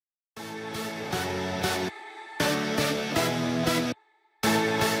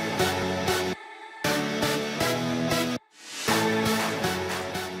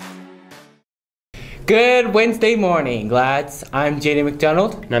Good Wednesday morning, lads. I'm Jaden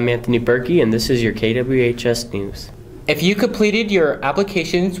McDonald. And I'm Anthony Berkey, and this is your KWHS News. If you completed your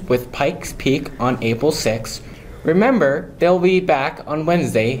applications with Pikes Peak on April 6th, remember they'll be back on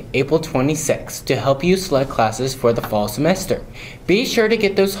Wednesday, April 26th to help you select classes for the fall semester. Be sure to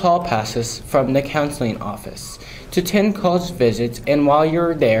get those hall passes from the counseling office to attend college visits, and while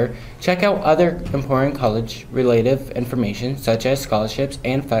you're there, check out other important college-related information such as scholarships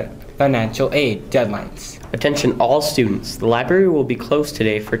and financial aid deadlines. Attention all students, the library will be closed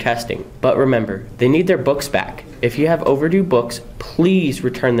today for testing, but remember, they need their books back. If you have overdue books, please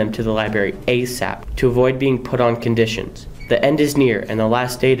return them to the library ASAP to avoid being put on conditions. The end is near, and the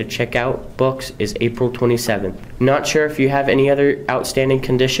last day to check out books is April 27th. Not sure if you have any other outstanding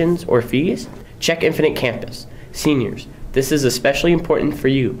conditions or fees? Check Infinite Campus. Seniors, this is especially important for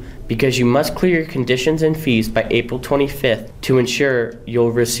you because you must clear your conditions and fees by April 25th to ensure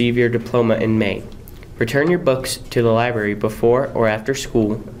you'll receive your diploma in May. Return your books to the library before or after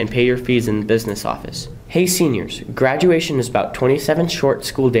school and pay your fees in the business office. Hey seniors, graduation is about 27 short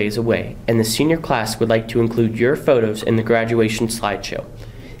school days away, and the senior class would like to include your photos in the graduation slideshow.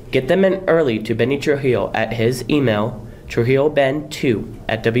 Get them in early to Benny Trujillo at his email,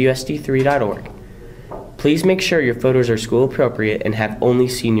 trujilloben2@wsd3.org. Please make sure your photos are school appropriate and have only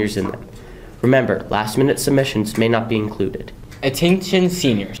seniors in them. Remember, last minute submissions may not be included. Attention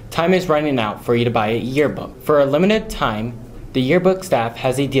seniors, time is running out for you to buy a yearbook. For a limited time, the yearbook staff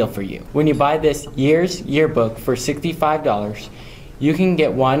has a deal for you. When you buy this year's yearbook for $65, you can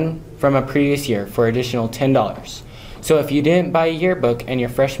get one from a previous year for additional $10. So if you didn't buy a yearbook in your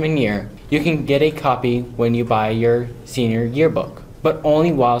freshman year, you can get a copy when you buy your senior yearbook, but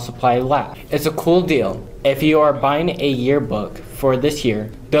only while supply lasts. It's a cool deal. If you are buying a yearbook for this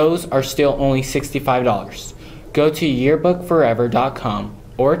year, those are still only $65. Go to yearbookforever.com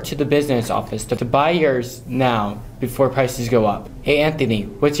or to the business office to buy yours now before prices go up. Hey Anthony,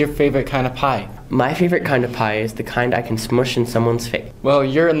 what's your favorite kind of pie? My favorite kind of pie is the kind I can smush in someone's face. Well,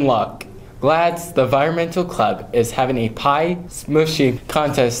 you're in luck. GLADS, the Environmental Club, is having a pie smushing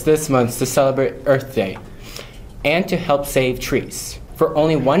contest this month to celebrate Earth Day and to help save trees. For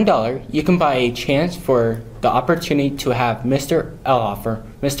only $1, you can buy a chance for the opportunity to have Mr. Elhofer,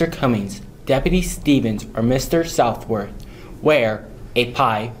 Mr. Cummings, Deputy Stevens, or Mr. Southworth wear a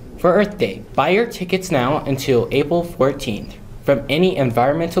pie for Earth Day. Buy your tickets now until April 14th from any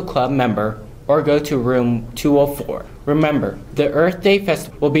Environmental Club member or go to room 204. Remember, the Earth Day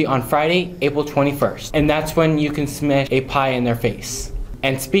Festival will be on Friday, April 21st, and that's when you can smash a pie in their face.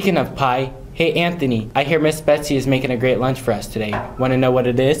 And speaking of pie, hey Anthony, I hear Miss Betsy is making a great lunch for us today. Want to know what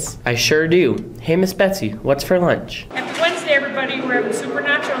it is? I sure do. Hey Miss Betsy, what's for lunch? Happy Wednesday everybody, we're having super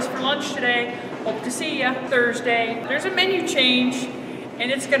nachos for lunch today. Hope to see ya Thursday. There's a menu change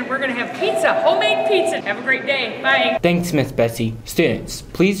and we're gonna have pizza, homemade pizza. Have a great day, bye. Thanks Miss Betsy. Students,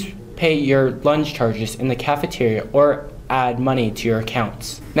 please pay your lunch charges in the cafeteria or add money to your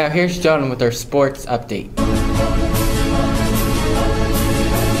accounts. Now here's John with our sports update.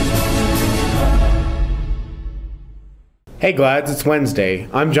 Hey Glads, it's Wednesday.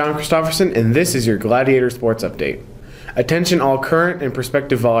 I'm John Christofferson and this is your Gladiator Sports Update. Attention all current and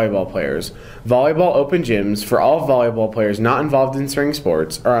prospective volleyball players. Volleyball open gyms for all volleyball players not involved in string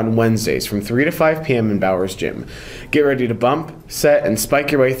sports are on Wednesdays from 3 to 5 p.m. in Bowers Gym. Get ready to bump, set, and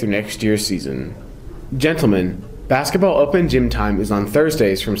spike your way through next year's season. Gentlemen, basketball open gym time is on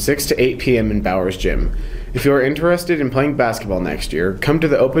Thursdays from 6 to 8 p.m. in Bowers Gym. If you are interested in playing basketball next year, come to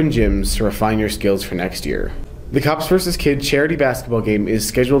the open gyms to refine your skills for next year. The Cops vs. Kids charity basketball game is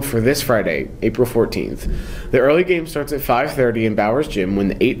scheduled for this Friday, April 14th. The early game starts at 5:30 in Bowers Gym when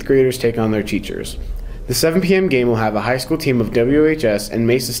the 8th graders take on their teachers. The 7 p.m. game will have a high school team of WHS and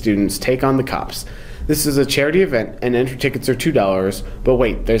Mesa students take on the Cops. This is a charity event and entry tickets are $2, but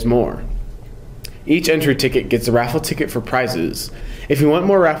wait, there's more. Each entry ticket gets a raffle ticket for prizes. If you want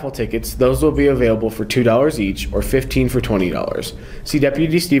more raffle tickets, those will be available for $2 each or $15 for $20. See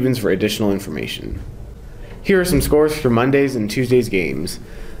Deputy Stevens for additional information. Here are some scores for Monday's and Tuesday's games.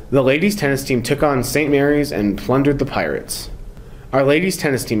 The ladies tennis team took on St. Mary's and plundered the Pirates. Our ladies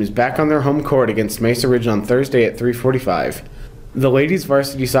tennis team is back on their home court against Mesa Ridge on Thursday at 3:45. The ladies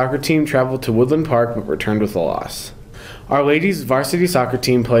varsity soccer team traveled to Woodland Park but returned with a loss. Our ladies varsity soccer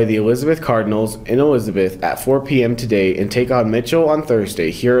team play the Elizabeth Cardinals in Elizabeth at 4 p.m. today and take on Mitchell on Thursday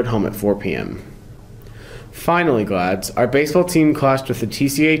here at home at 4 p.m. Finally, Glads, our baseball team clashed with the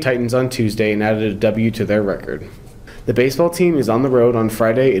TCA Titans on Tuesday and added a W to their record. The baseball team is on the road on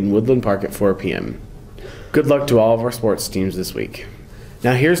Friday in Woodland Park at 4 p.m. Good luck to all of our sports teams this week.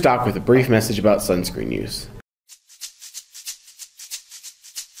 Now here's Doc with a brief message about sunscreen use.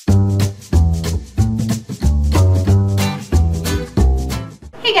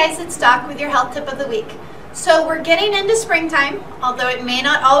 Hey guys, it's Doc with your health tip of the week. So we're getting into springtime, although it may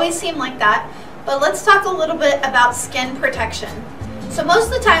not always seem like that, but let's talk a little bit about skin protection. So most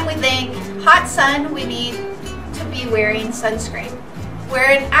of the time we think hot sun, we need to be wearing sunscreen.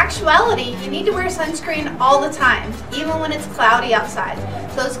 Where in actuality, you need to wear sunscreen all the time, even when it's cloudy outside.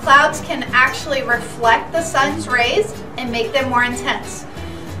 Those clouds can actually reflect the sun's rays and make them more intense.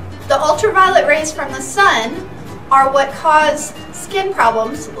 The ultraviolet rays from the sun are what cause skin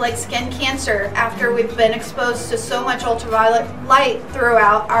problems like skin cancer after we've been exposed to so much ultraviolet light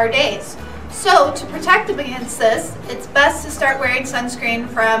throughout our days. So to protect against this, it's best to start wearing sunscreen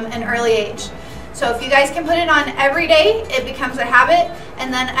from an early age. So if you guys can put it on every day, it becomes a habit,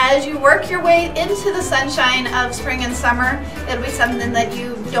 and then as you work your way into the sunshine of spring and summer, it'll be something that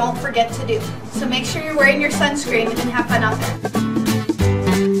you don't forget to do. So make sure you're wearing your sunscreen and have fun out there.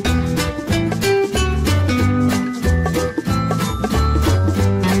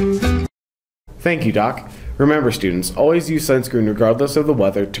 Thank you, Doc. Remember, students, always use sunscreen regardless of the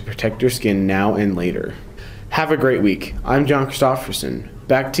weather to protect your skin now and later. Have a great week. I'm John Christofferson.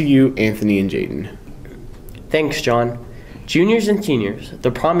 Back to you, Anthony and Jaden. Thanks, John. Juniors and seniors,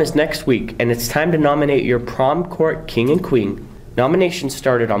 the prom is next week, and it's time to nominate your prom court king and queen. Nominations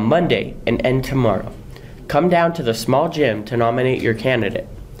started on Monday and end tomorrow. Come down to the small gym to nominate your candidate.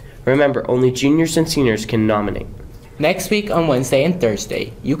 Remember, only juniors and seniors can nominate. Next week on Wednesday and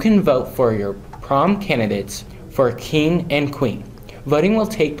Thursday, you can vote for your prom candidates for king and queen. Voting will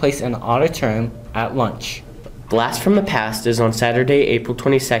take place in the auditorium at lunch. Blast from the Past is on Saturday, April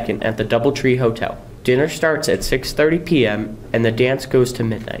 22nd at the Doubletree Hotel. Dinner starts at 6:30 p.m. and the dance goes to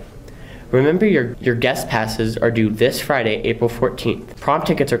midnight. Remember, your guest passes are due this Friday, April 14th. Prom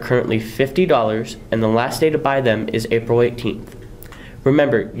tickets are currently $50 and the last day to buy them is April 18th.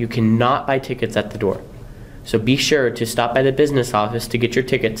 Remember, you cannot buy tickets at the door. So be sure to stop by the business office to get your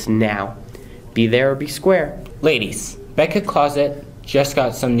tickets now. Be there or be square. Ladies, Becca Closet just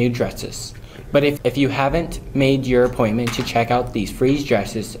got some new dresses. But if you haven't made your appointment to check out these free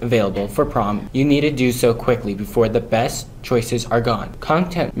dresses available for prom, you need to do so quickly before the best choices are gone.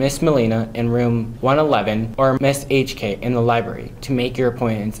 Contact Miss Melina in room 111 or Miss HK in the library to make your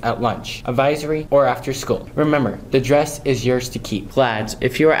appointments at lunch, advisory, or after school. Remember, the dress is yours to keep. Lads,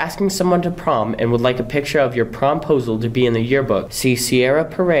 if you are asking someone to prom and would like a picture of your promposal to be in the yearbook, see Sierra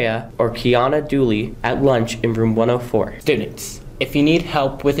Perea or Kiana Dooley at lunch in room 104. Students, if you need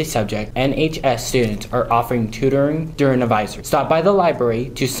help with a subject, NHS students are offering tutoring during advisory. Stop by the library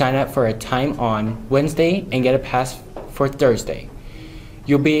to sign up for a time on Wednesday and get a pass for Thursday.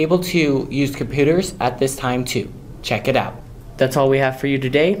 You'll be able to use computers at this time too. Check it out. That's all we have for you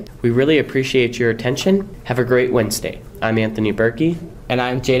today. We really appreciate your attention. Have a great Wednesday. I'm Anthony Berkey. And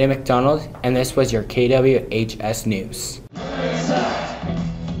I'm Jada McDonald, and this was your KWHS News.